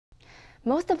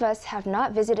Most of us have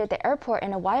not visited the airport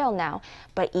in a while now,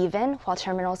 but even while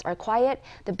terminals are quiet,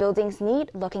 the buildings need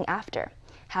looking after.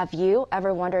 Have you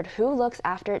ever wondered who looks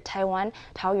after Taiwan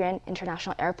Taoyuan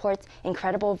International Airport's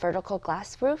incredible vertical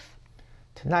glass roof?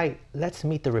 Tonight, let's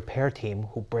meet the repair team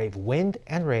who brave wind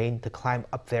and rain to climb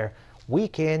up there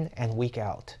week in and week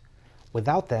out.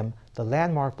 Without them, the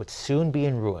landmark would soon be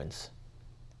in ruins.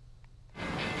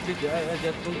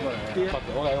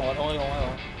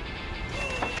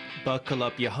 Buckle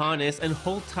up your harness and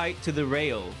hold tight to the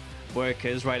rail.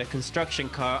 Workers ride a construction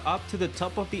car up to the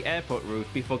top of the airport roof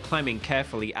before climbing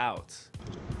carefully out.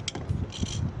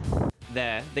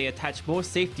 There, they attach more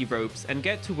safety ropes and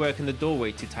get to work in the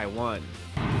doorway to Taiwan.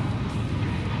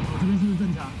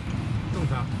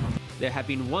 There have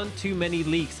been one too many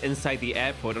leaks inside the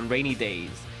airport on rainy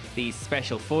days. These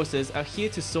special forces are here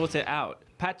to sort it out,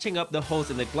 patching up the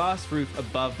holes in the glass roof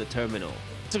above the terminal.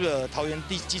 The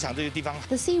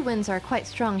sea winds are quite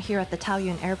strong here at the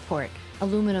Taoyuan Airport.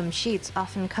 Aluminum sheets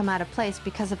often come out of place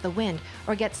because of the wind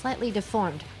or get slightly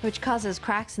deformed, which causes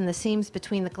cracks in the seams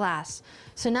between the glass.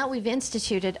 So now we've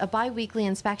instituted a bi-weekly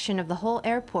inspection of the whole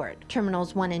airport,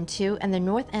 Terminals 1 and 2, and the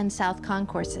north and south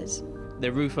concourses.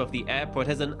 The roof of the airport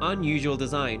has an unusual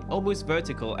design, almost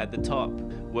vertical at the top.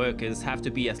 Workers have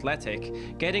to be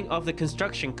athletic, getting off the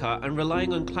construction car and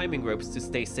relying on climbing ropes to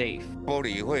stay safe.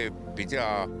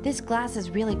 This glass is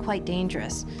really quite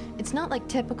dangerous. It's not like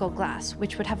typical glass,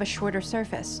 which would have a shorter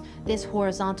surface. This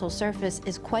horizontal surface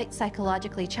is quite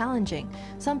psychologically challenging.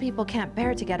 Some people can't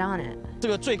bear to get on it.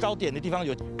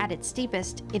 At its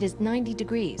steepest, it is 90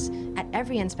 degrees. At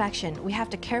every inspection, we have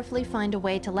to carefully find a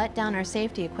way to let down our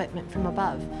safety equipment from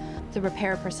above. The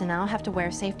repair personnel have to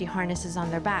wear safety harnesses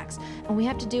on their backs, and we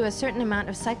have to do a certain amount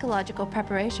of psychological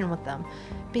preparation with them,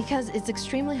 because it's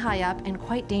extremely high up and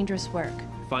quite dangerous work.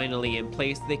 Finally in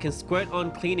place, they can squirt on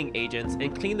cleaning agents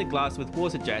and clean the glass with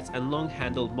water jets and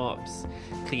long-handled mops.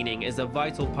 Cleaning is a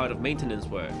vital part of maintenance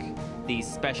work. These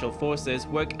special forces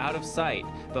work out of sight,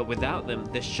 but without them,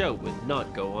 the show would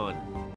not go on.